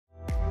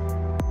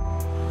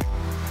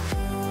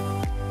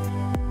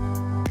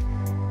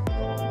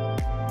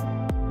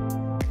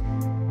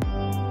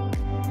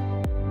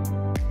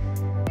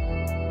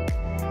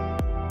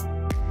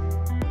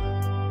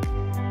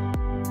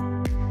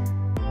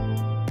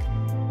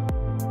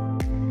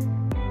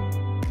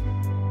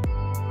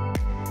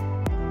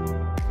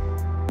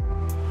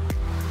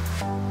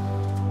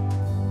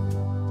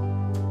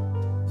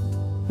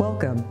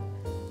Welcome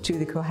to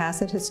the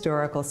Cohasset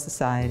Historical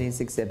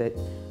Society's exhibit,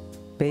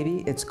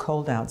 Baby, It's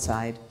Cold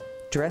Outside,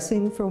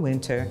 Dressing for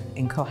Winter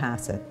in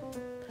Cohasset.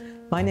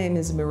 My name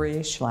is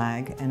Marie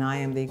Shlag, and I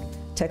am the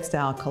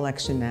Textile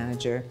Collection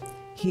Manager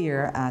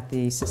here at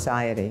the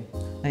Society.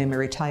 I am a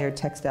retired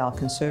textile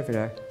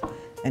conservator,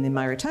 and in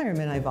my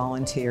retirement I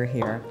volunteer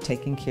here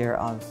taking care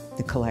of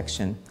the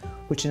collection,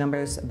 which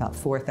numbers about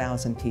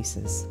 4,000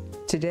 pieces.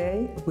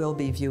 Today we'll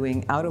be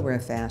viewing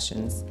outerwear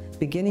fashions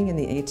beginning in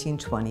the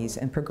 1820s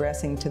and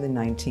progressing to the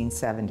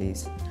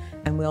 1970s,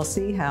 and we'll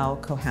see how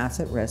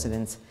Cohasset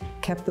residents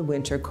kept the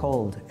winter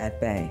cold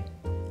at bay.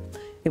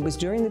 It was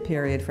during the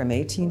period from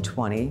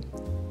 1820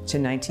 to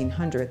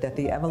 1900 that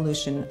the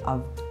evolution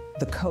of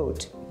the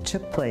coat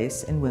took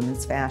place in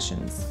women's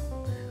fashions.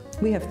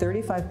 We have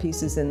 35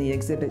 pieces in the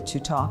exhibit to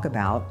talk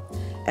about,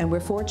 and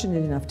we're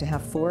fortunate enough to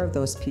have 4 of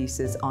those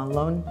pieces on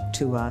loan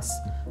to us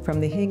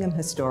from the Hingham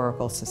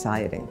Historical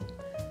Society.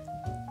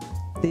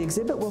 The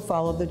exhibit will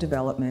follow the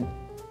development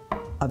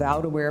of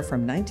outerwear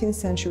from 19th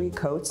century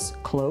coats,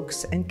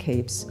 cloaks, and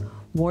capes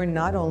worn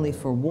not only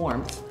for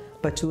warmth,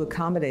 but to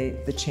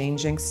accommodate the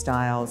changing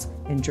styles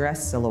in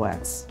dress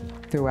silhouettes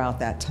throughout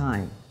that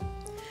time.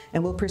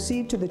 And we'll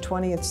proceed to the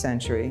 20th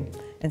century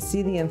and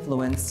see the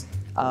influence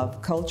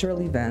of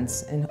cultural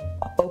events and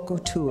haute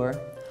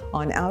couture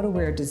on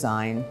outerwear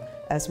design,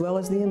 as well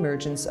as the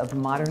emergence of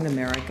modern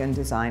American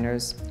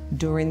designers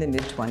during the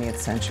mid-20th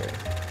century.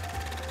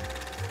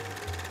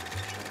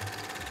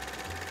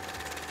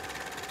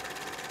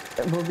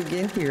 We'll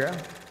begin here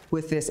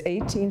with this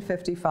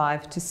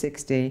 1855 to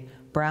 60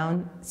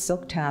 brown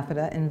silk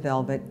taffeta and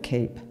velvet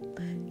cape.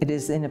 It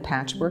is in a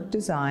patchwork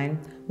design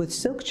with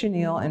silk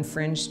chenille and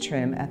fringe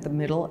trim at the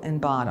middle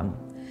and bottom.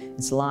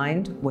 It's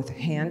lined with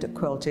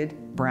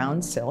hand-quilted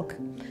brown silk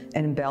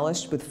and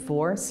embellished with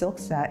 4 silk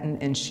satin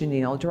and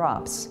chenille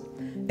drops.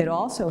 It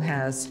also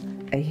has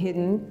a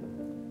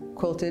hidden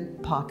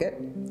quilted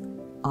pocket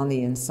on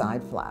the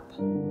inside flap.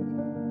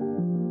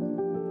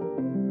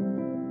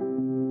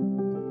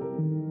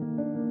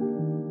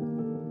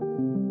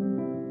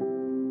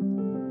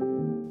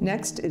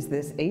 Next is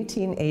this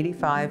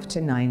 1885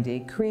 to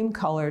 90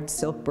 cream-colored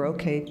silk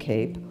brocade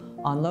cape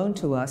on loan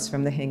to us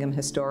from the Hingham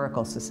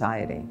Historical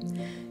Society.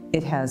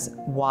 It has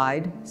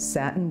wide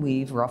satin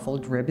weave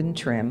ruffled ribbon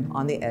trim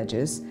on the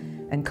edges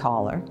and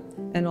collar,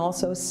 and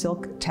also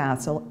silk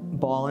tassel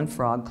ball and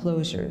frog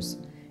closures.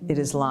 It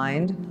is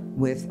lined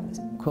with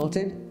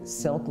quilted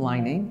silk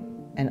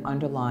lining and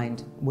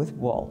underlined with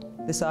wool.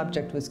 This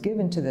object was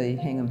given to the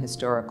Hingham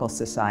Historical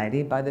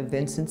Society by the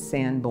Vincent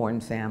Sanborn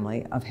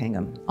family of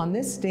Hingham. On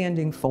this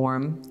standing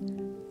form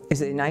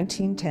is a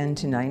 1910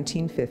 to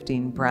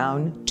 1915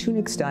 brown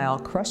tunic-style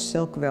crushed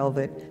silk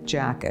velvet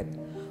jacket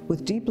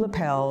with deep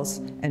lapels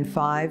and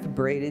 5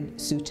 braided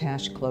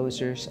soutache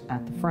closures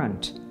at the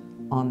front,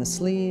 on the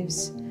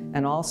sleeves,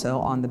 and also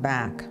on the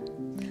back.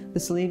 The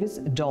sleeve is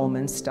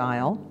dolman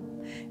style,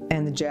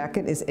 and the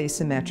jacket is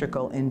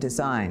asymmetrical in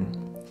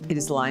design. It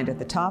is lined at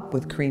the top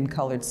with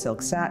cream-colored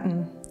silk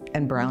satin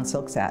and brown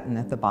silk satin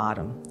at the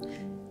bottom.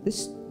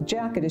 This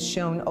jacket is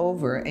shown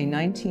over a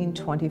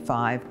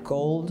 1925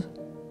 gold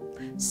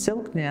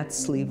silk net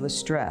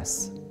sleeveless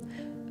dress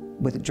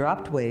with a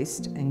dropped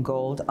waist and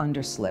gold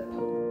underslip.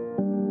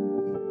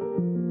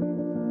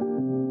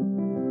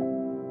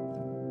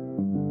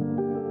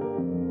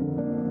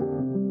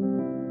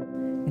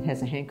 It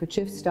has a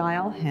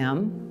handkerchief-style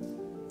hem,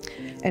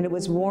 and it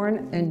was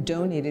worn and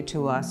donated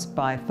to us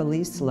by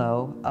Felice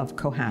Lowe of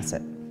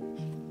Cohasset.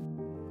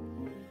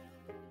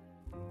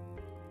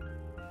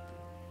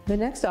 The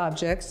next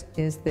object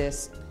is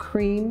this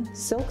cream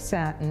silk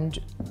satin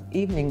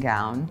evening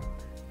gown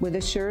with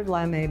a shirred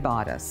lame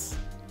bodice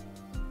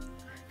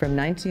from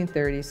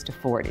 1930s to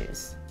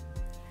 40s.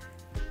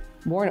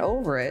 Worn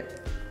over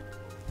it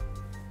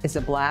is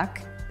a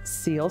black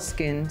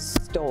sealskin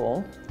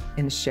stole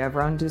in a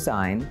chevron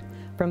design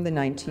from the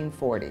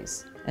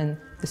 1940s. And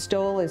the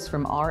stole is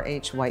from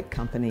R.H. White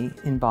Company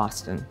in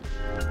Boston.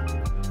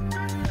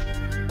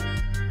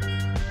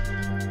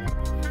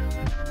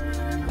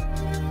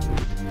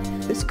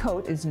 This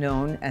coat is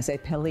known as a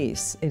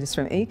pelisse. It is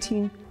from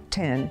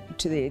 1810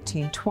 to the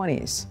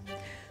 1820s.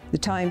 The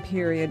time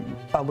period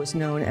was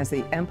known as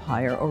the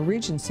Empire or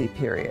Regency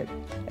period,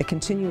 a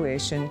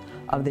continuation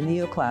of the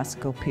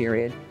neoclassical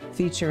period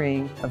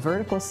featuring a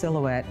vertical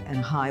silhouette and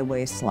high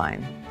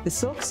waistline. The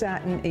silk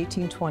satin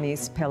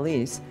 1820s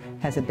pelisse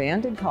has a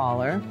banded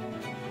collar,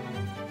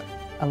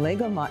 a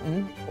Lego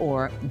mutton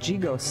or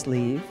gigot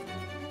sleeve,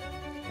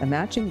 a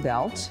matching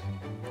belt,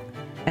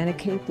 and a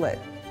capelet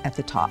at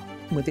the top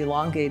with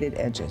elongated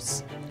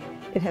edges.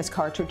 It has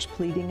cartridge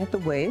pleating at the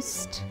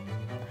waist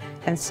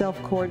and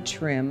self-cord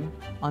trim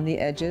on the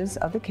edges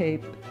of the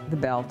cape, the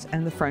belt,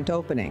 and the front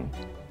opening.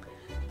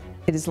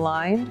 It is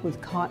lined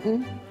with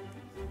cotton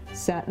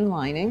satin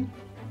lining,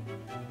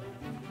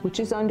 which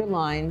is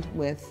underlined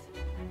with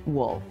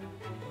wool.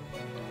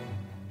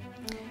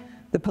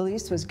 The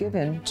pelisse was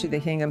given to the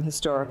Hingham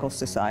Historical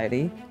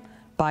Society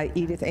by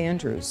Edith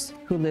Andrews,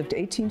 who lived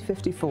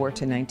 1854 to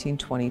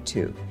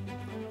 1922.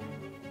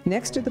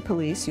 Next to the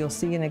pelisse, you'll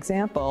see an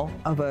example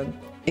of a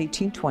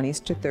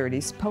 1820s to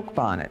 30s poke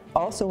bonnet,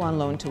 also on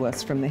loan to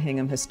us from the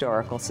Hingham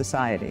Historical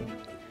Society.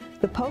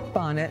 The poke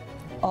bonnet,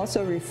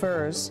 also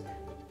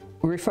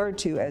referred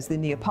to as the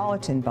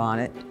Neapolitan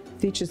bonnet,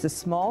 features a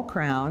small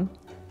crown,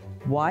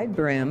 wide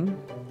brim,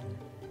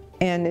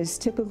 and is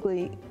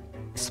typically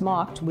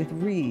smocked with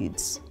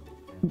reeds.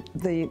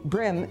 The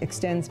brim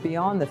extends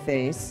beyond the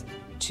face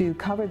to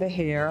cover the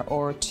hair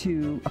or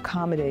to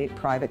accommodate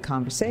private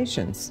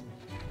conversations.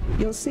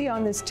 You'll see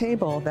on this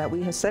table that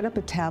we have set up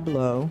a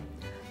tableau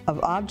of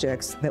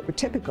objects that were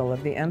typical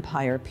of the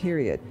Empire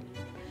period.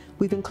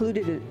 We've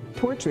included a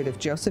portrait of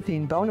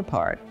Josephine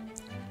Bonaparte,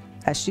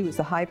 as she was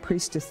the high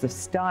priestess of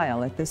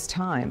style at this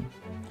time.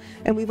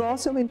 And we've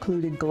also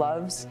included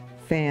gloves,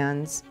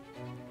 fans,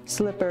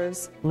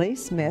 slippers,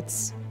 lace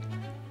mitts,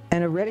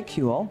 and a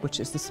reticule, which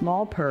is the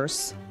small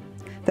purse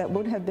that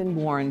would have been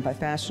worn by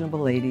fashionable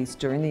ladies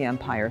during the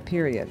Empire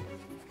period.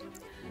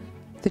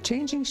 The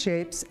changing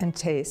shapes and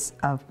tastes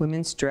of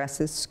women's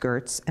dresses,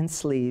 skirts, and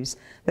sleeves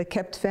that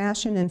kept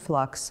fashion in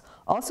flux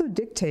also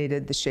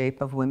dictated the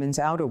shape of women's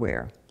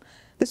outerwear.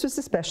 This was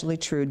especially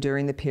true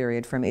during the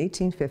period from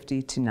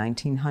 1850 to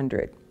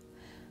 1900.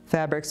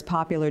 Fabrics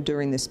popular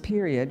during this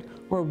period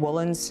were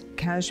woolens,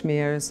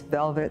 cashmeres,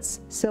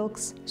 velvets,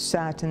 silks,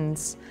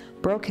 satins,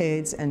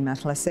 brocades, and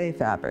matelassé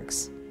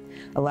fabrics.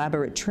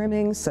 Elaborate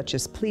trimmings such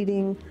as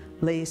pleating,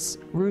 lace,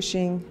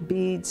 ruching,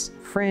 beads,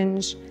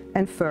 fringe,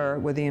 and fur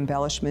were the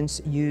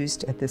embellishments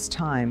used at this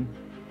time.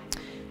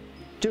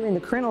 During the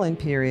crinoline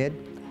period,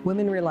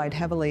 women relied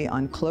heavily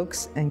on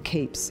cloaks and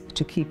capes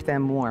to keep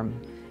them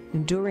warm.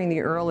 And during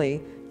the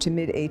early to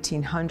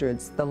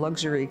mid-1800s, the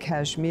luxury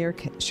cashmere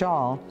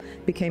shawl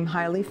became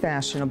highly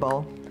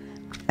fashionable,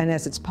 and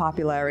as its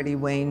popularity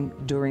waned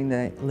during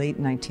the late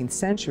 19th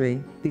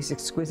century, these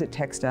exquisite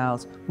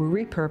textiles were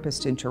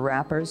repurposed into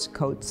wrappers,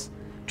 coats,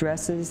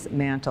 dresses,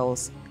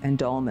 mantles, and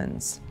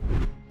dolmans.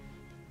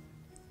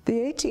 The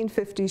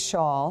 1850s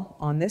shawl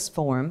on this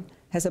form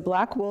has a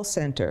black wool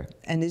center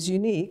and is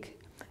unique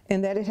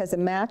in that it has a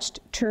matched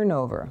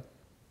turnover,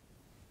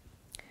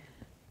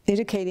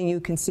 indicating you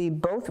can see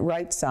both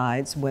right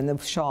sides when the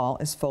shawl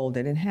is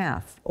folded in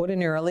half.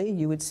 Ordinarily,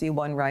 you would see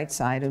one right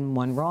side and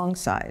one wrong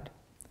side.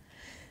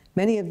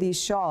 Many of these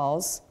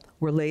shawls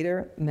were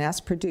later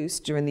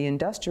mass-produced during the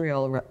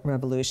Industrial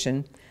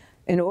Revolution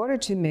in order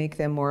to make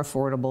them more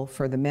affordable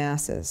for the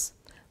masses.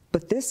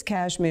 But this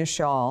cashmere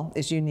shawl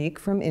is unique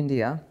from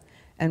India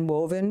and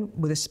woven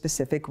with a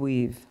specific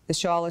weave. The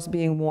shawl is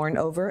being worn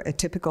over a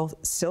typical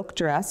silk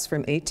dress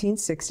from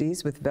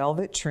 1860s with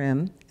velvet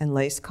trim and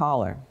lace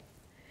collar.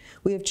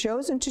 We have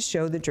chosen to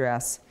show the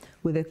dress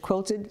with a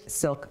quilted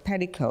silk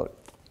petticoat.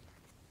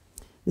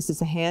 This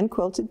is a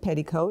hand-quilted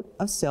petticoat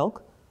of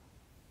silk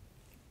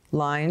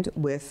lined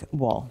with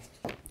wool.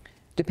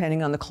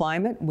 Depending on the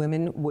climate,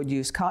 women would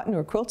use cotton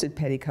or quilted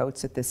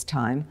petticoats at this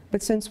time,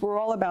 but since we're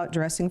all about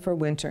dressing for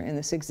winter in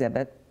this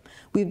exhibit,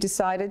 we've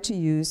decided to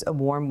use a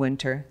warm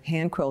winter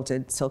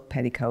hand-quilted silk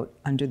petticoat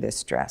under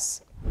this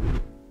dress.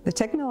 The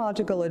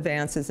technological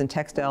advances in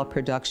textile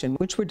production,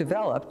 which were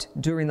developed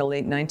during the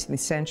late 19th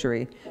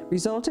century,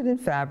 resulted in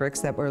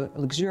fabrics that were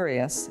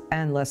luxurious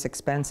and less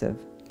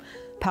expensive.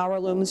 Power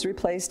looms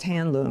replaced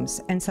hand looms,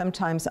 and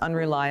sometimes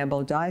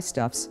unreliable dye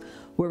stuffs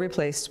were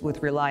replaced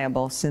with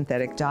reliable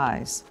synthetic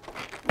dyes.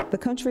 The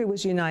country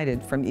was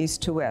united from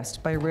east to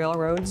west by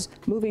railroads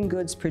moving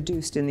goods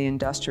produced in the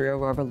Industrial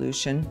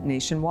Revolution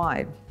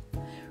nationwide.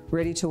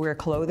 Ready-to-wear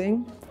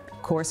clothing,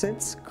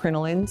 corsets,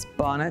 crinolines,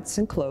 bonnets,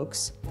 and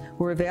cloaks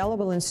were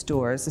available in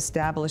stores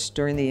established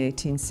during the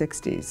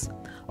 1860s,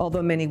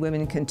 although many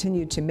women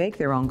continued to make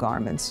their own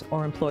garments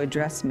or employed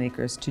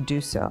dressmakers to do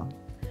so.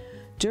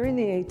 During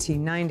the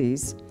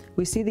 1890s,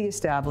 we see the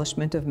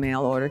establishment of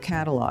mail-order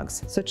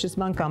catalogs, such as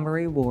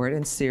Montgomery Ward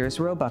and Sears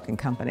Roebuck and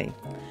Company.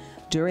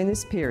 During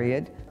this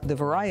period, the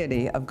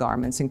variety of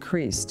garments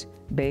increased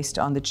based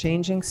on the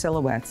changing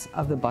silhouettes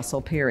of the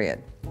bustle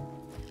period.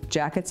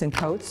 Jackets and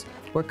coats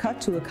were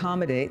cut to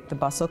accommodate the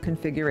bustle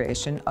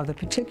configuration of the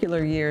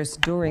particular years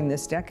during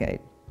this decade.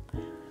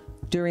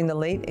 During the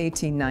late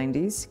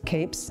 1890s,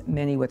 capes,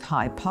 many with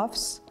high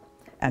puffs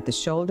at the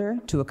shoulder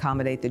to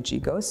accommodate the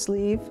gigot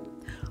sleeve,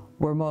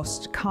 were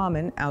most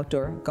common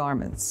outdoor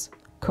garments.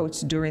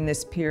 Coats during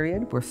this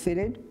period were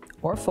fitted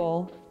or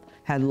full,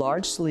 had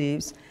large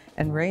sleeves,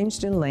 and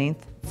ranged in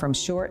length from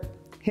short,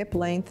 hip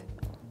length,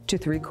 to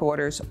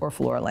 3/4 or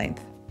floor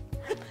length.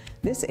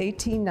 This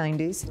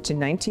 1890s to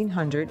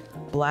 1900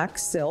 black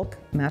silk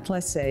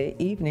matelassé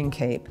evening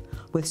cape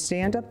with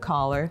stand-up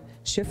collar,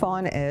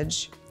 chiffon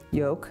edge,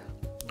 yoke,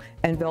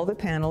 and velvet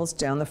panels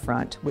down the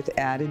front with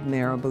added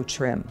marabou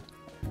trim.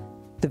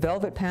 The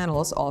velvet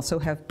panels also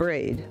have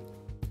braid.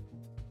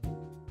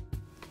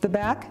 The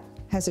back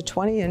has a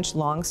 20-inch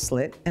long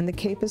slit, and the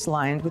cape is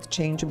lined with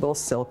changeable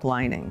silk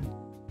lining.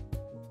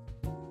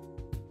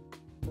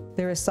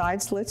 There are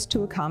side slits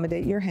to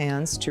accommodate your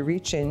hands to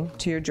reach in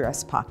to your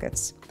dress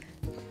pockets,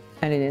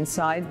 and an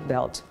inside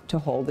belt to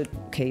hold the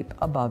cape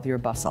above your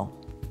bustle.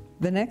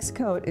 The next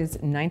coat is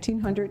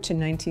 1900 to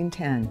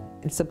 1910.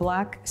 It's a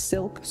black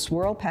silk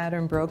swirl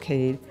pattern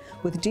brocade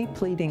with deep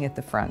pleating at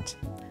the front,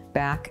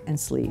 back, and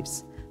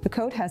sleeves. The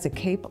coat has a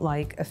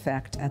cape-like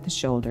effect at the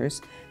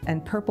shoulders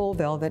and purple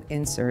velvet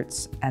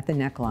inserts at the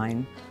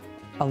neckline,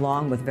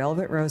 along with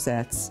velvet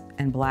rosettes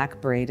and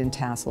black braid and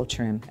tassel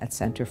trim at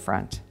center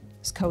front.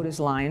 This coat is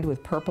lined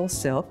with purple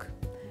silk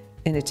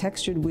in a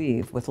textured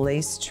weave with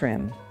lace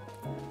trim.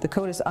 The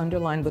coat is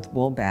underlined with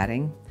wool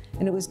batting,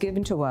 and it was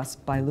given to us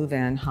by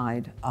Louvain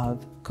Hyde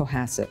of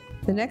Cohasset.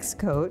 The next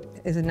coat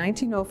is a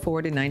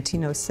 1904 to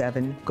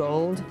 1907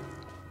 gold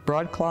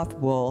broadcloth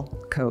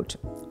wool coat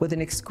with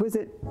an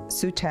exquisite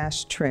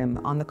soutache trim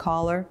on the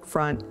collar,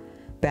 front,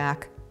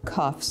 back,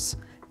 cuffs,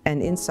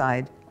 and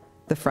inside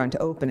the front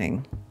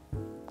opening.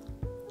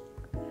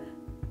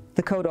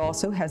 The coat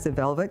also has a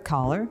velvet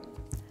collar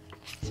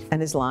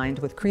and is lined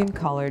with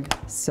cream-colored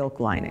silk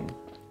lining.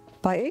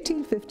 By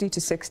 1850 to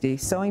 60,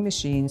 sewing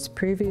machines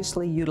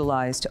previously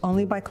utilized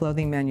only by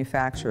clothing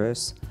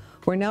manufacturers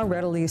were now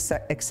readily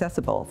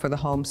accessible for the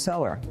home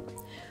sewer.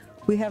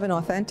 We have an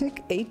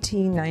authentic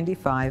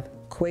 1895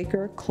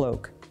 Quaker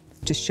cloak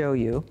to show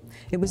you.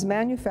 It was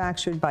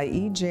manufactured by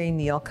E.J.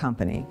 Neal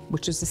Company,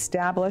 which was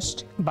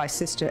established by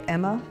Sister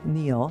Emma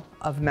Neal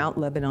of Mount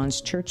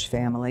Lebanon's church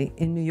family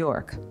in New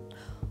York.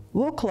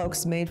 Wool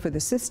cloaks made for the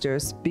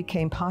sisters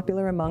became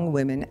popular among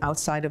women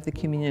outside of the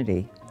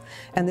community,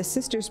 and the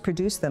sisters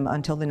produced them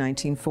until the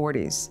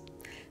 1940s.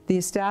 The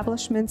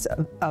establishments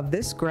of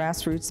this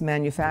grassroots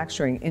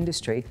manufacturing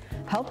industry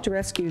helped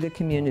rescue the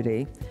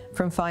community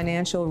from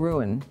financial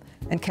ruin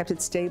and kept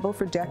it stable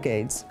for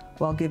decades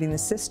while giving the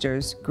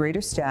sisters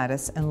greater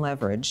status and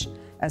leverage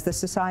as the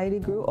society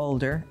grew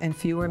older and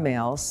fewer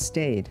males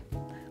stayed.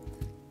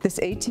 This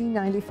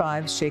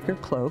 1895 Shaker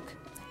cloak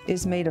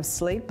is made of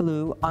slate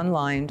blue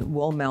unlined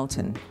wool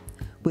melton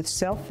with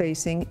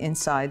self-facing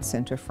inside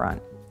center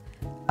front.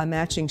 A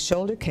matching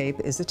shoulder cape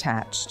is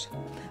attached.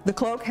 The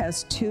cloak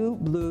has two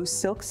blue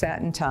silk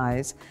satin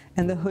ties,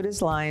 and the hood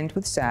is lined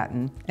with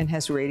satin and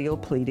has radial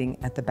pleating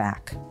at the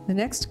back. The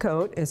next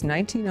coat is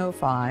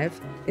 1905.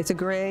 It's a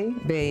gray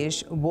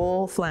beige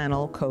wool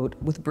flannel coat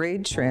with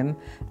braid trim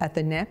at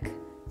the neck,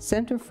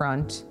 center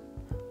front,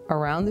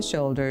 around the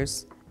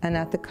shoulders, and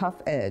at the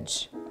cuff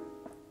edge.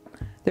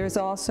 There's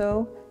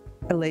also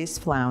a lace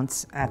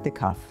flounce at the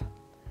cuff.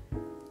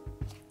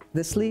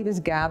 The sleeve is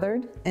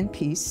gathered and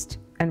pieced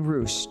and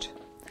ruched,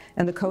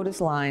 and the coat is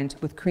lined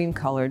with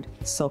cream-colored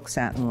silk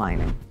satin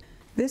lining.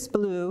 This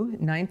blue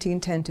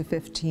 1910 to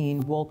 15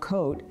 wool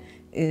coat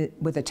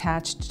with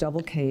attached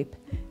double cape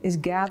is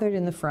gathered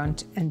in the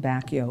front and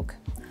back yoke.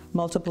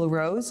 Multiple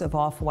rows of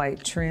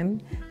off-white trim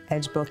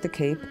edge both the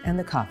cape and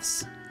the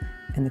cuffs.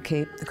 And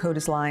the coat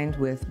is lined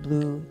with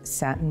blue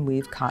satin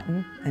weave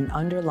cotton and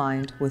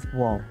underlined with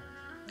wool.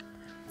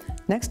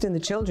 Next in the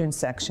children's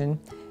section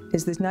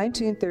is this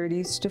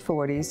 1930s to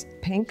 40s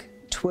pink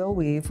twill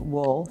weave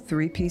wool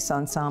three-piece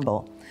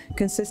ensemble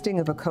consisting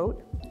of a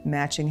coat,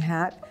 matching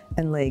hat,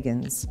 and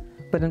leggings.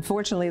 But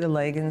unfortunately, the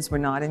leggings were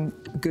not in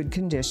good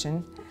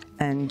condition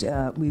and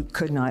we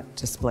could not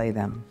display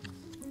them.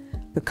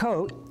 The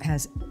coat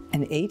has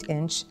an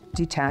 8-inch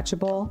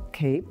detachable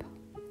cape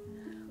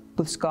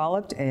with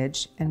scalloped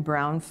edge and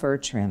brown fur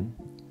trim,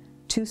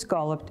 2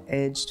 scalloped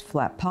edged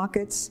flat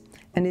pockets,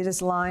 and it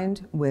is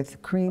lined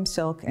with cream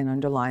silk and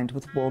underlined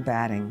with wool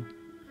batting.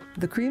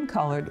 The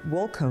cream-colored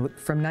wool coat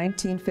from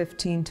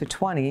 1915 to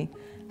 20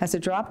 has a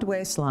dropped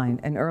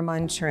waistline and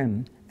ermine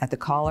trim at the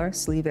collar,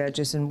 sleeve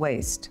edges, and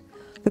waist.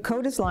 The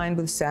coat is lined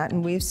with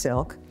satin weave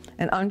silk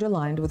and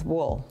underlined with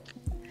wool.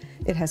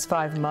 It has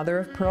 5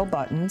 mother-of-pearl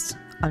buttons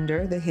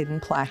under the hidden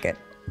placket.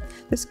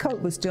 This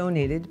coat was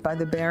donated by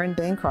the Baron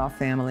Bancroft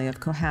family of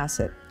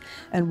Cohasset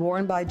and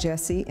worn by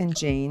Jessie and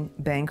Jane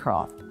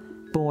Bancroft,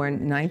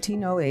 born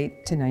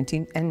 1908 to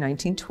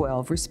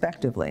 1912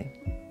 respectively.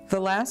 The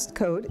last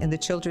coat in the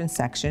children's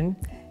section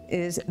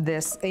is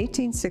this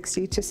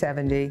 1860 to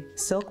 70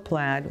 silk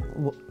plaid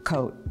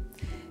coat.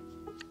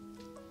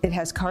 It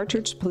has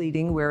cartridge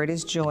pleating where it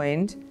is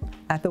joined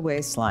at the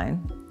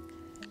waistline,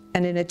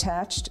 and an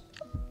attached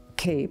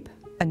cape,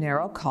 a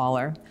narrow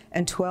collar,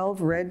 and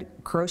 12 red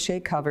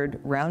crochet-covered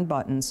round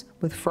buttons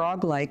with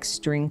frog-like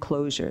string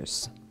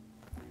closures.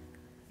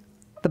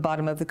 The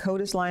bottom of the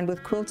coat is lined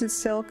with quilted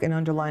silk and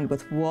underlined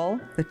with wool.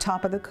 The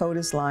top of the coat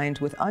is lined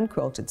with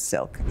unquilted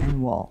silk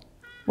and wool.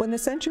 When the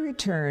century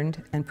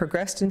turned and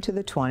progressed into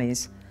the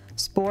 20s,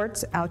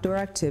 sports, outdoor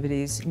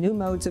activities, new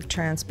modes of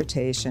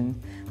transportation,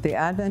 the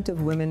advent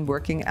of women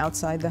working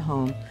outside the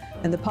home,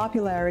 and the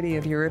popularity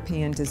of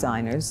European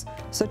designers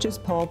such as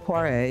Paul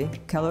Poiret,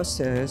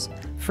 Calosseuse,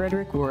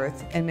 Frederick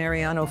Worth, and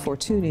Mariano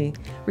Fortuny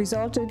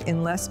resulted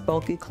in less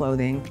bulky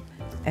clothing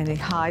and a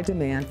high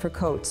demand for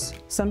coats,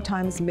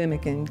 sometimes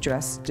mimicking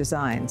dress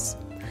designs.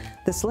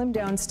 The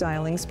slimmed-down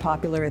stylings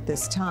popular at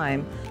this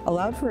time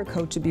allowed for a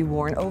coat to be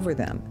worn over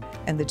them,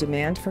 and the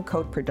demand for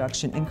coat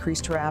production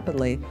increased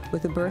rapidly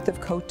with the birth of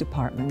coat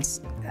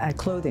departments at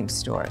clothing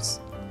stores.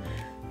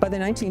 By the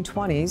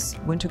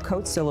 1920s, winter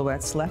coat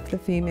silhouettes left the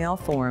female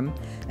form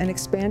and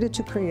expanded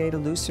to create a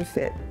looser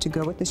fit to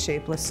go with the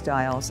shapeless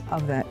styles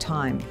of that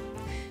time.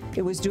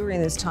 It was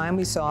during this time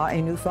we saw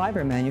a new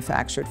fiber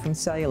manufactured from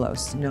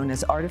cellulose, known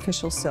as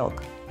artificial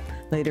silk.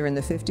 Later in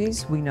the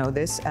 50s, we know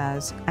this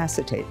as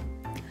acetate.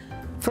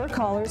 Fur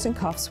collars and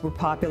cuffs were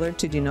popular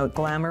to denote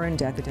glamour and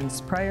decadence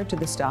prior to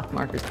the stock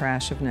market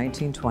crash of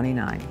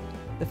 1929.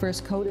 The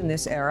first coat in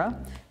this era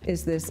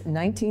is this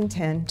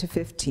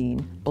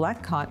 1910-15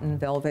 black cotton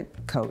velvet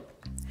coat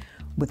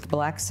with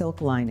black silk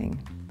lining.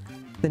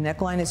 The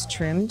neckline is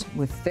trimmed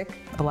with thick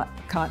black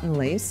cotton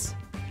lace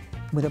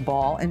with a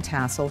ball and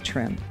tassel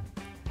trim.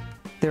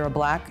 There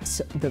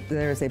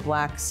is a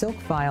black silk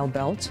file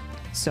belt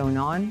sewn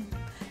on,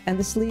 and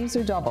the sleeves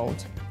are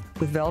doubled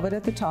with velvet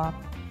at the top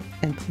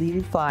and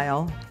pleated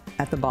file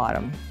at the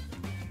bottom.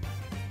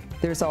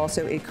 There's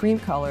also a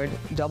cream-colored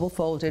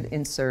double-folded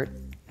insert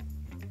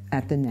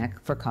at the neck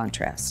for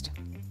contrast.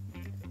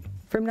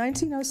 From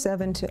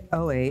 1907 to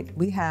 08,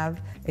 we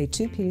have a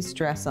two-piece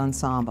dress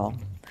ensemble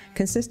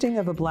consisting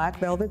of a black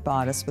velvet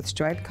bodice with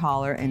striped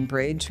collar and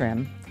braid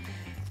trim,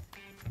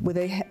 with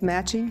a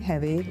matching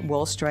heavy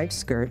wool striped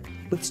skirt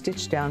with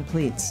stitched down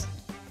pleats.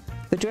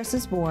 The dress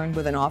is worn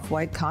with an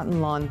off-white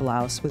cotton lawn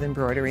blouse with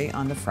embroidery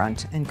on the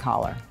front and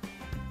collar.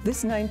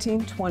 This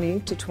 1920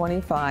 to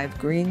 25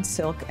 green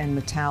silk and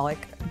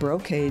metallic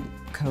brocade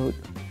coat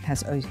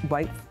has a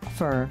white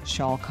fur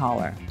shawl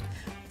collar.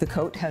 The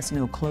coat has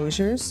no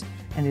closures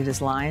and it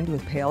is lined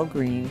with pale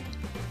green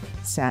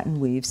satin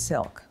weave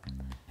silk.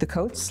 The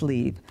coat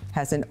sleeve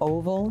has an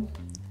oval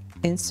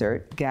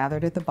insert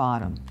gathered at the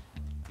bottom.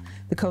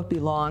 The coat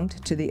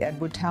belonged to the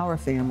Edward Tower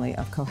family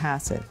of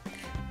Cohasset,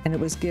 and it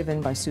was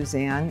given by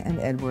Suzanne and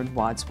Edward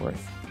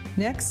Wadsworth.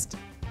 Next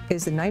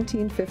is the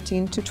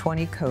 1915 to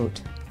 20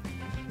 coat.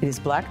 It is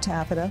black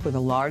taffeta with a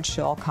large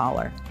shawl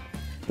collar.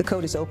 The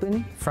coat is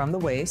open from the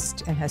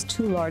waist and has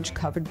two large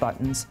covered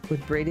buttons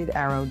with braided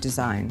arrow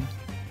design.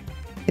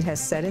 It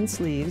has set-in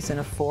sleeves and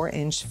a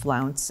 4-inch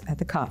flounce at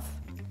the cuff.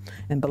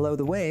 And below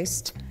the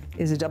waist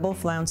is a double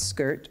flounce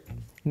skirt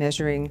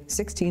measuring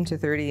 16 to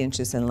 30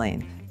 inches in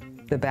length.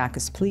 The back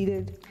is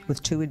pleated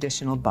with 2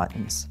 additional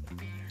buttons.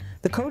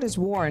 The coat is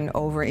worn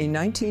over a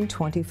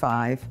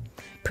 1925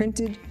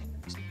 printed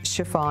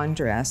chiffon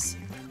dress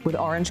with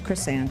orange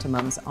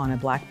chrysanthemums on a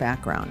black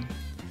background.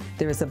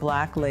 There is a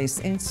black lace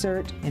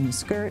insert in the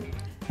skirt,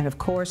 and of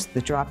course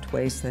the dropped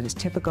waist that is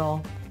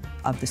typical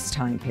of this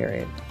time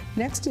period.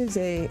 Next is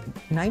a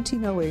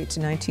 1908 to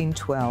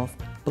 1912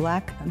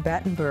 black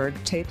Battenberg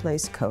tape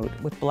lace coat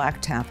with black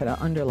taffeta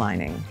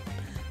underlining.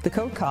 The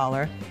coat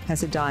collar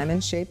has a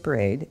diamond-shaped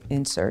braid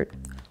insert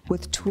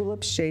with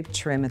tulip-shaped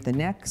trim at the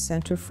neck,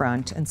 center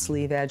front, and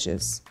sleeve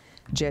edges.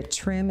 Jet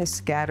trim is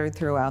scattered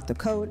throughout the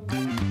coat,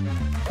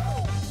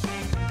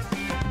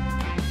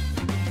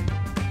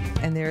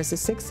 and there is a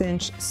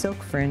 6-inch silk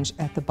fringe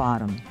at the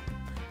bottom.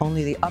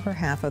 Only the upper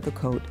half of the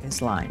coat is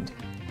lined.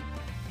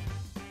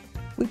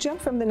 We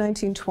jump from the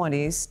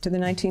 1920s to the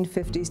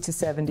 1950s to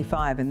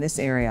 75 in this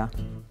area.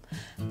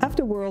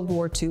 After World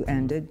War II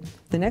ended,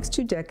 the next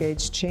 2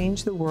 decades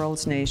changed the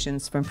world's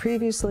nations from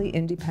previously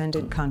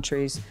independent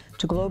countries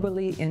to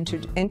globally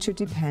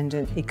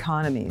interdependent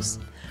economies,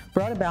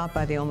 brought about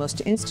by the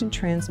almost instant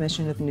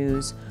transmission of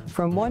news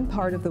from one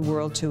part of the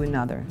world to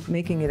another,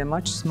 making it a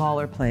much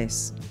smaller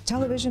place.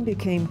 Television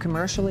became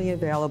commercially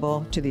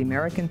available to the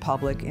American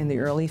public in the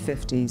early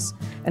 50s,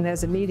 and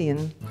as a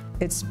medium,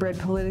 it spread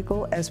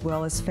political as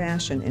well as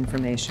fashion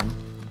information.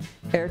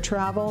 Air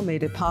travel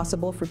made it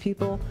possible for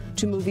people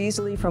to move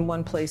easily from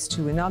one place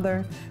to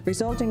another,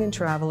 resulting in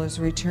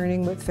travelers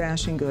returning with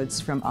fashion goods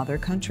from other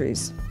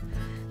countries.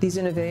 These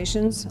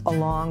innovations,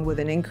 along with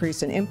an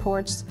increase in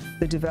imports,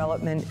 the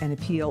development and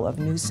appeal of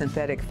new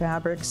synthetic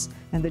fabrics,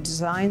 and the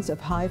designs of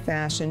high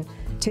fashion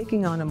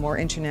taking on a more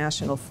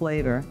international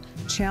flavor,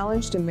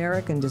 challenged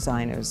American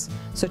designers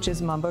such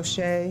as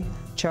Montboucher,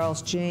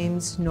 Charles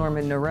James,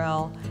 Norman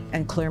Norell,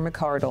 and Claire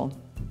McCardell,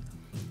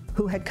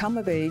 who had come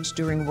of age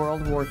during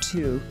World War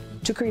II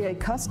to create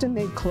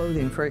custom-made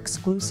clothing for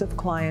exclusive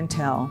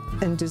clientele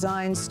and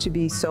designs to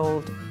be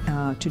sold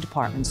to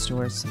department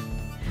stores.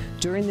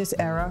 During this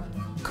era,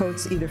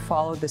 coats either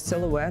followed the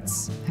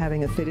silhouettes,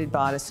 having a fitted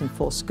bodice and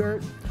full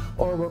skirt,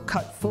 or were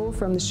cut full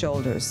from the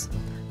shoulders.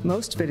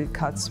 Most fitted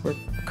coats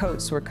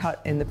were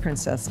cut in the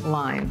princess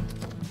line.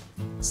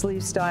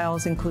 Sleeve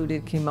styles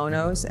included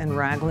kimonos and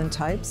raglan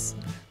types.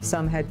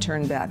 Some had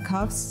turned-back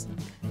cuffs,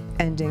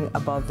 ending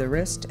above the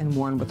wrist and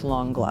worn with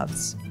long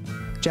gloves.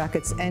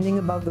 Jackets ending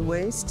above the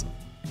waist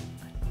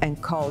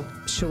and called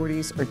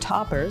shorties or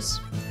toppers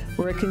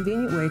were a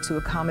convenient way to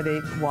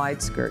accommodate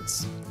wide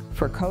skirts.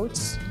 Fur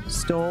coats,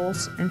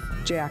 stoles, and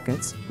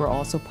jackets were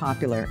also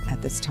popular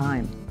at this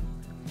time.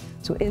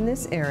 So in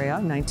this area,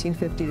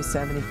 1950 to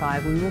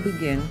 75, we will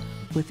begin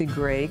with the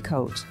gray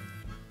coat.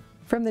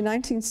 From the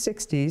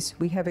 1960s,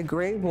 we have a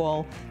gray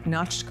wool,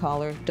 notched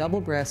collar,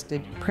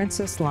 double-breasted,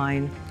 princess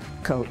line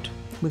coat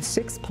with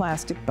 6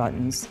 plastic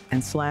buttons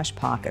and slash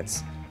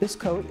pockets. This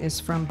coat is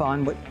from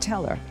Bonwit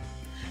Teller.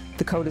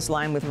 The coat is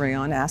lined with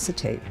rayon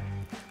acetate.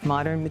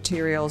 Modern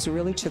materials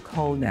really took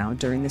hold now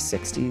during the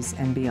 60s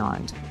and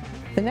beyond.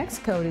 The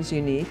next coat is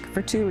unique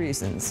for two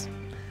reasons.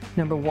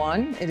 Number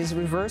one, it is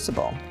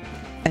reversible,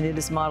 and it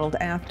is modeled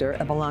after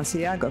a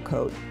Balenciaga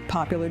coat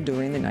popular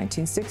during the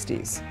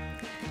 1960s.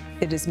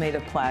 It is made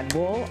of plaid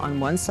wool on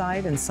one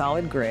side and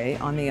solid gray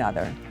on the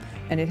other,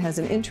 and it has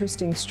an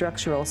interesting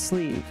structural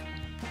sleeve.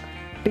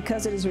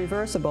 Because it is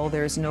reversible,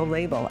 there is no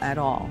label at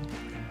all.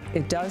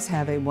 It does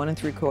have a 1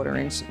 3/4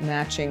 inch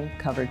matching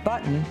covered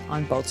button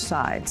on both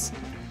sides,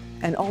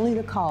 and only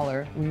the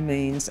collar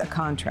remains a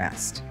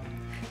contrast.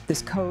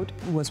 This coat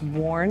was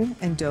worn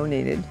and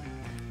donated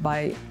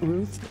by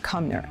Ruth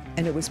Cumner,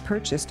 and it was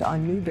purchased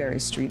on Newbury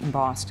Street in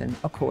Boston,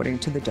 according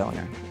to the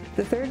donor.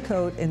 The third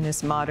coat in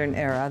this modern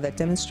era that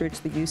demonstrates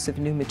the use of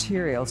new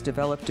materials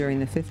developed during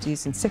the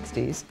 50s and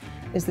 60s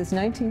is this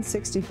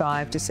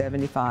 1965 to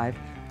 75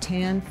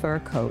 tan fur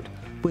coat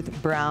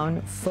with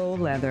brown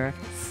faux leather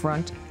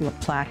front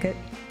placket,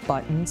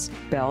 buttons,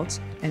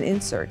 belts, and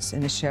inserts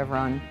in a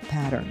chevron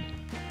pattern.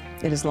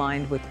 It is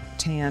lined with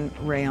tan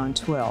rayon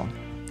twill.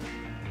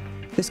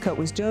 This coat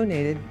was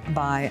donated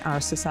by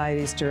our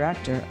Society's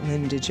director,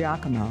 Linda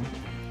Giacomo.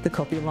 The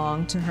coat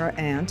belonged to her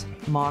aunt,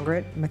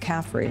 Margaret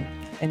McCaffrey,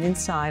 and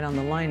inside on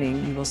the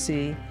lining you will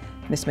see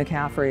Miss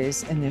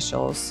McCaffrey's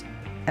initials,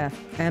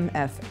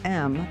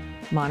 MFM,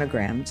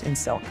 monogrammed in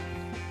silk.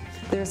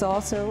 There's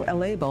also a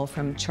label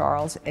from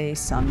Charles A.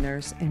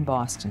 Sumner's in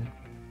Boston.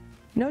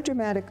 No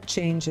dramatic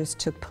changes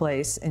took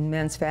place in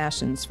men's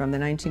fashions from the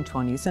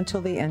 1920s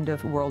until the end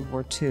of World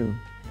War II.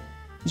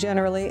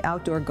 Generally,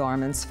 outdoor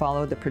garments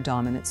followed the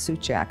predominant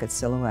suit jacket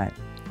silhouette.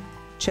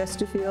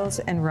 Chesterfields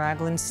and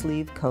raglan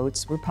sleeve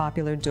coats were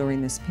popular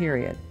during this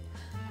period.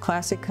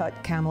 Classic cut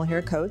camel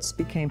hair coats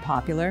became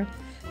popular,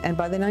 and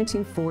by the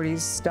 1940s,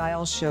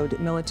 styles showed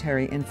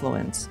military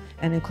influence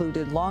and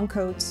included long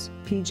coats,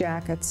 pea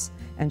jackets,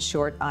 and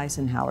short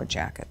Eisenhower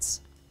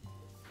jackets.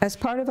 As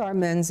part of our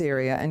men's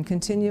area and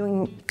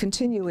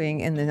continuing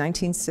in the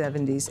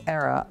 1970s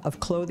era of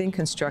clothing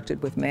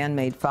constructed with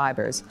man-made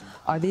fibers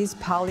are these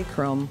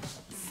polychrome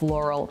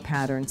floral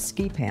pattern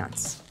ski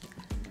pants.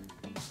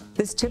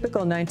 This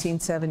typical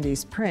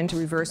 1970s print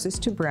reverses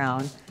to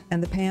brown,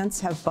 and the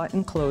pants have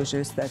button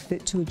closures that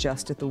fit to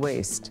adjust at the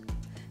waist.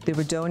 They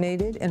were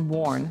donated and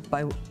worn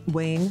by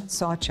Wayne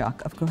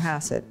Sawchuck of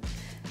Cohasset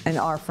and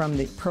are from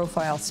the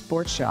Profile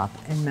Sports Shop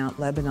in Mount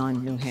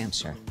Lebanon, New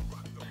Hampshire.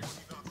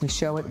 We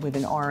show it with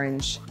an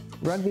orange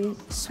rugby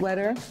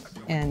sweater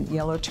and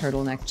yellow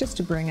turtleneck just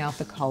to bring out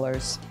the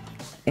colors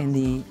in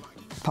the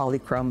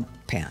polychrome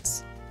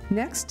pants.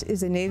 Next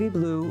is a navy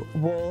blue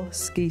wool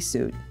ski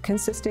suit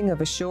consisting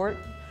of a short,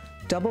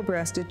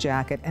 double-breasted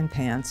jacket and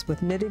pants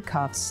with knitted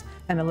cuffs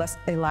and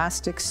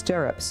elastic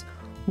stirrups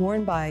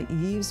worn by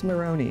Yves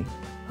Maroney,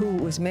 who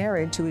was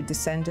married to a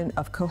descendant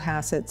of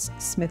Cohasset's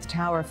Smith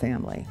Tower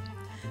family.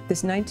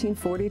 This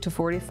 1940 to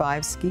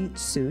 45 ski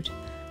suit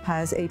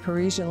has a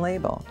Parisian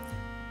label,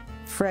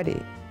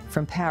 Freddie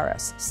from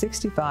Paris,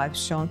 65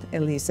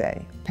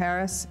 Champs-Élysées,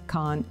 Paris,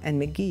 Cannes,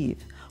 and McGive,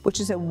 which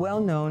is a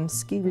well-known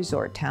ski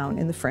resort town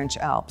in the French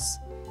Alps.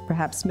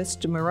 Perhaps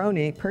Mr.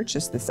 Maroney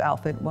purchased this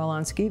outfit while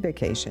on ski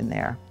vacation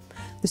there.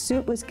 The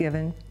suit was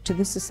given to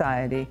the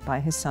Society by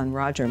his son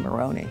Roger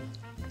Maroney.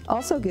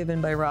 Also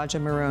given by Roger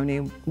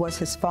Maroney was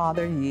his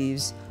father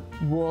Yves'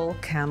 wool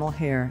camel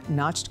hair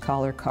notched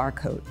collar car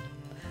coat.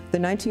 The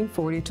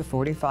 1940 to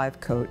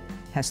 45 coat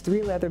has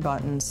 3 leather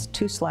buttons,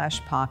 2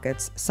 slash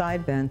pockets,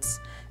 side vents,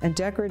 and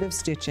decorative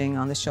stitching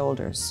on the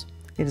shoulders.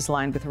 It is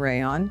lined with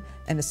rayon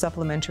and a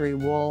supplementary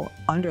wool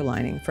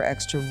underlining for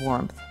extra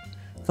warmth.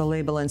 The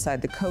label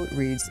inside the coat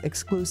reads,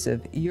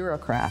 "Exclusive,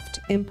 Eurocraft,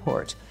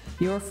 import,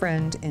 your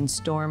friend in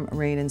storm,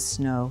 rain, and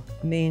snow,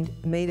 made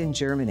in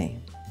Germany."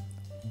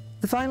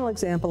 The final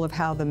example of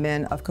how the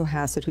men of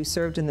Cohasset who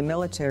served in the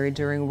military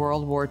during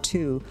World War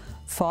II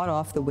fought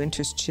off the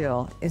winter's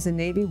chill is a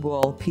navy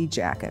wool pea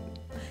jacket.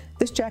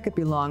 This jacket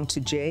belonged to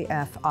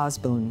J.F.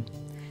 Osborne.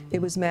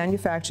 It was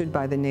manufactured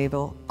by the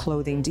Naval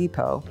Clothing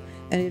Depot,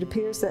 and it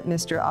appears that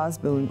Mr.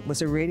 Osborne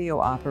was a radio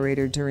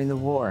operator during the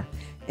war,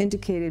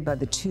 indicated by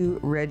the 2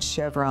 red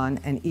chevron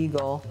and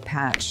eagle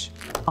patch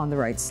on the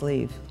right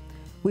sleeve.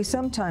 We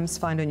sometimes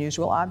find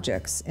unusual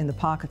objects in the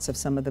pockets of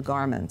some of the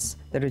garments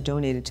that are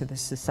donated to the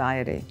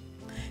Society.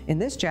 In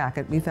this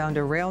jacket, we found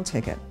a rail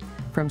ticket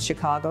from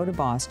Chicago to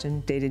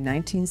Boston dated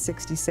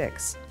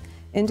 1966,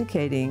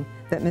 indicating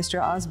that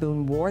Mr.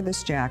 Osborne wore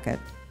this jacket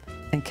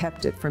and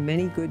kept it for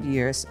many good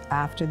years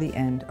after the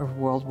end of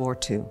World War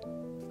II.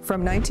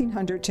 From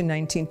 1900 to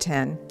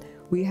 1910,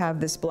 we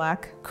have this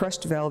black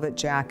crushed velvet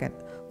jacket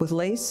with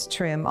lace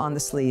trim on the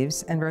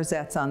sleeves and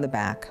rosettes on the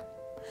back.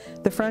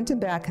 The front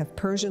and back have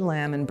Persian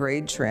lamb and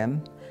braid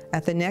trim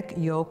at the neck,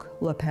 yoke,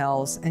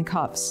 lapels, and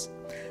cuffs.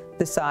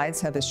 The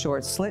sides have a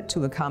short slit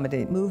to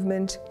accommodate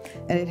movement,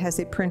 and it has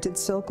a printed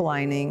silk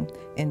lining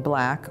in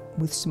black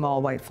with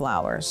small white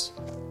flowers.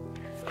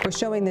 We're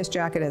showing this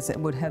jacket as it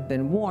would have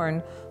been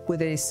worn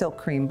with a silk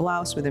cream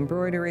blouse with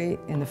embroidery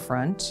in the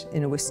front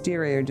in a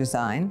wisteria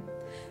design.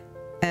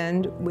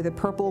 and with a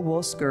purple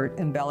wool skirt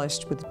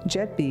embellished with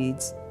jet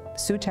beads,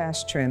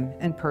 soutache trim,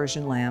 and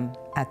Persian lamb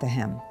at the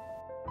hem.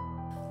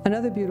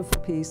 Another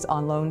beautiful piece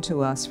on loan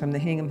to us from the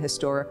Hingham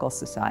Historical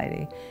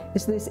Society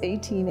is this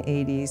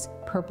 1880s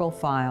purple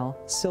file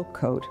silk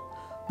coat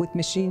with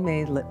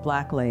machine-made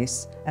black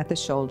lace at the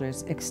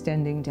shoulders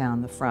extending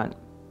down the front.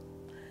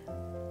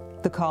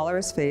 The collar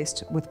is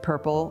faced with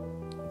purple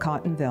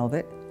cotton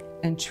velvet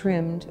and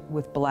trimmed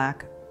with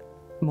black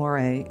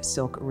moire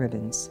silk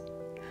ribbons.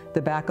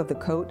 The back of the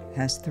coat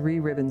has 3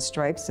 ribbon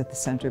stripes at the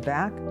center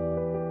back,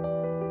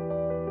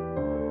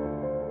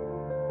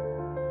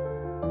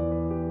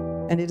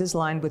 and it is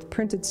lined with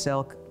printed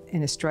silk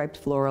in a striped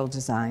floral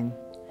design.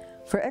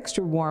 For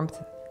extra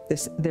warmth,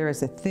 there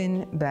is a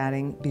thin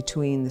batting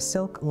between the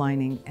silk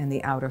lining and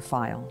the outer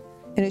file.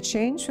 In a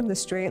change from the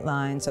straight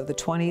lines of the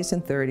 20s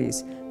and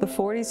 30s, the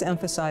 40s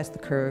emphasized the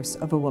curves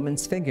of a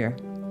woman's figure.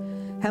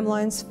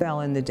 Hemlines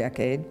fell in the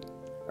decade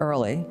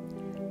early,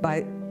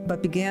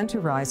 but began to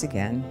rise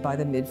again by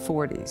the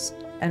mid-40s,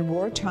 and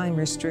wartime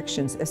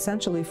restrictions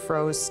essentially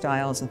froze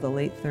styles of the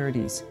late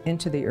 30s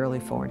into the early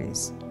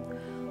 40s.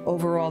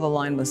 Overall, the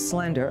line was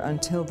slender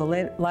until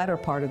the latter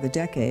part of the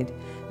decade,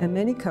 and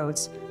many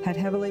coats had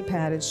heavily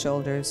padded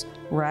shoulders,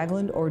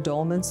 raglan or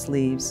dolman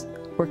sleeves,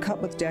 were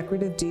cut with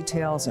decorative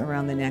details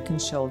around the neck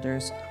and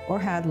shoulders, or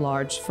had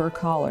large fur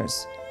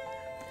collars.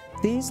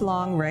 These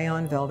long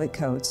rayon velvet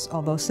coats,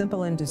 although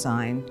simple in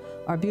design,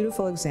 are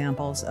beautiful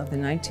examples of the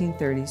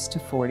 1930s to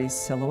 40s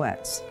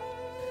silhouettes.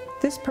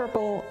 This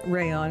purple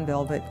rayon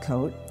velvet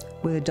coat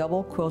with a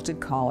double quilted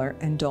collar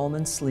and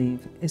dolman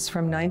sleeve is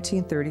from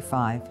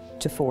 1935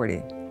 to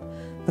 40.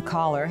 The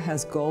collar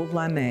has gold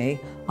lame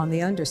on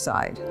the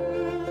underside.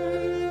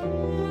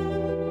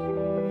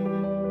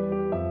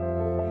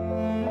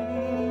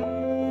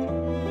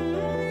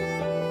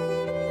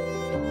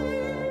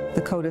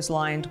 The coat is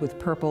lined with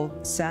purple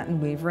satin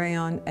weave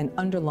rayon and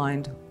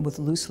underlined with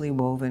loosely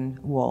woven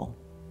wool.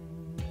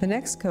 The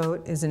next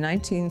coat is a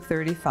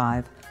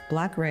 1935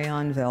 black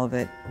rayon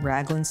velvet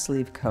raglan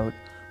sleeve coat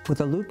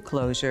with a loop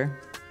closure,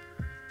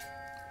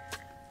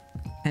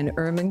 an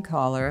ermine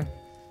collar,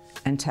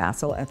 and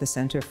tassel at the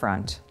center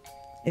front.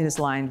 It is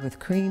lined with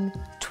cream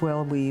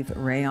twill weave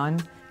rayon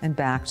and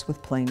backed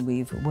with plain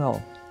weave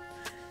wool.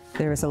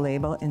 There is a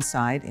label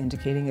inside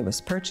indicating it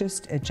was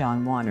purchased at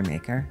John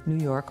Wanamaker,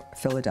 New York,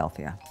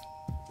 Philadelphia.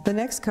 The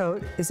next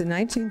coat is a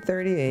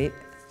 1938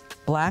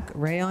 black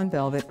rayon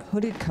velvet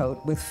hooded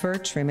coat with fur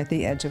trim at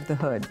the edge of the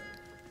hood.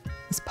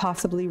 It's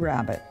possibly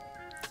rabbit.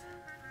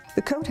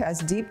 The coat has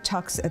deep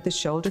tucks at the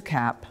shoulder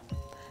cap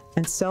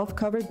and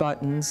self-covered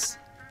buttons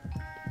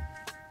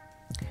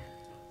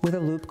with a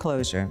loop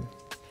closure.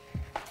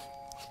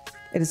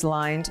 It is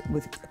lined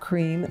with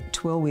cream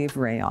twill weave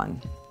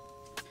rayon.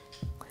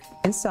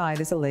 Inside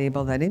is a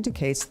label that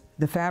indicates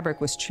the fabric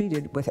was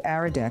treated with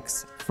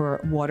Aradex for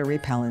water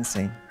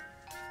repellency.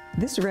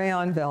 This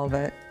rayon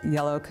velvet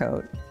yellow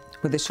coat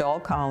with a shawl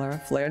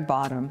collar, flared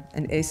bottom,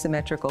 and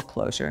asymmetrical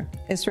closure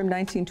is from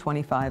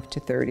 1925 to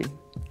 30.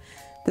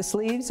 The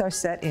sleeves are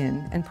set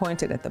in and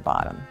pointed at the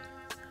bottom.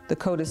 The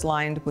coat is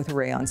lined with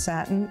rayon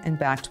satin and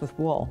backed with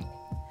wool.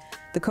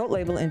 The coat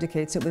label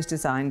indicates it was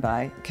designed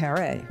by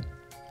Carré.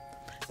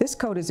 This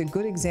coat is a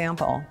good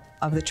example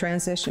of the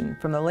transition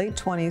from the late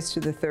 20s to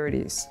the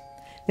 30s.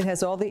 It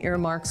has all the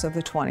earmarks of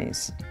the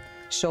 20s.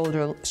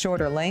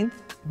 Shorter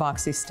length,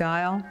 boxy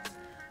style,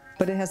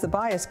 but it has the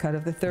bias cut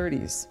of the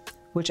 30s,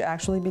 which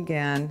actually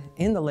began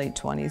in the late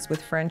 20s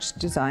with French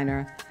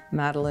designer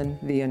Madeleine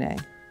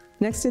Vionnet.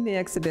 Next in the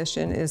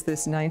exhibition is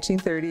this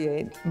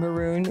 1938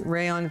 maroon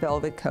rayon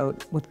velvet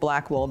coat with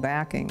black wool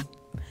backing.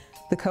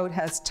 The coat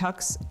has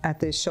tucks at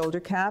the shoulder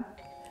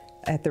cap,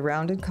 at the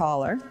rounded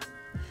collar.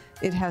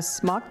 It has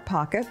smocked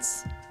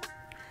pockets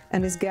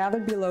and is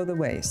gathered below the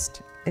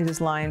waist. It is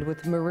lined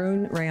with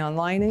maroon rayon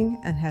lining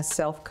and has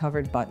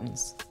self-covered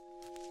buttons.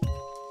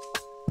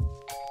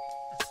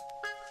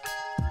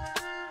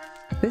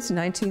 This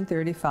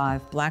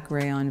 1935 black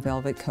rayon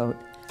velvet coat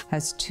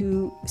has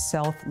 2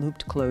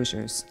 self-looped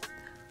closures,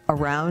 a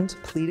round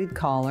pleated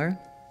collar,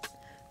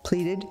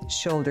 pleated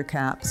shoulder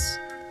caps,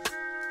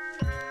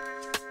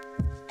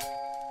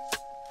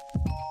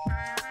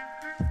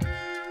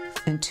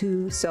 and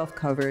 2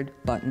 self-covered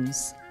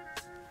buttons.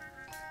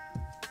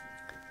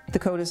 The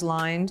coat is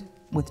lined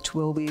with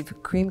twill weave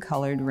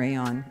cream-colored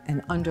rayon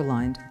and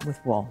underlined with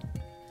wool.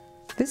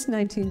 This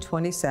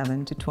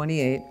 1927 to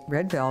 28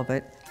 red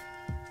velvet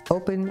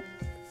open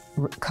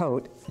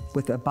coat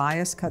with a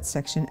bias cut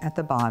section at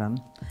the bottom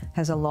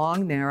has a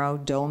long, narrow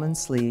dolman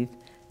sleeve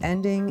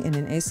ending in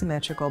an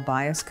asymmetrical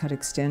bias cut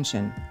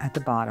extension at the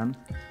bottom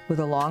with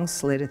a long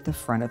slit at the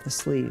front of the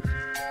sleeve.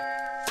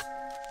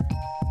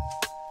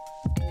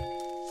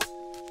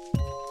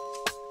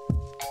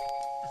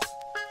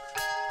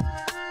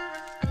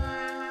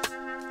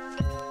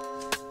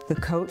 The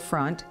coat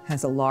front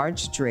has a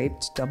large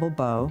draped double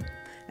bow,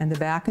 and the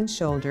back and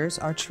shoulders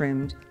are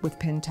trimmed with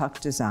pin tuck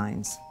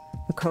designs.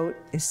 The coat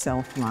is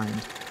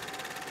self-lined.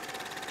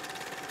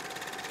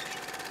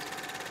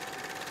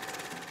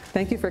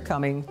 Thank you for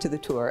coming to the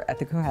tour at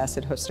the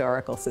Cohasset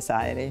Historical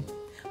Society.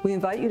 We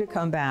invite you to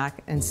come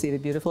back and see the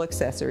beautiful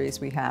accessories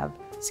we have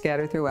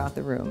scattered throughout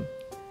the room.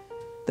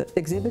 The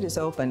exhibit is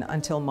open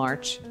until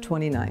March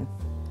 29th,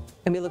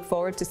 and we look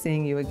forward to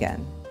seeing you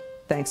again.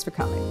 Thanks for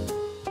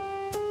coming.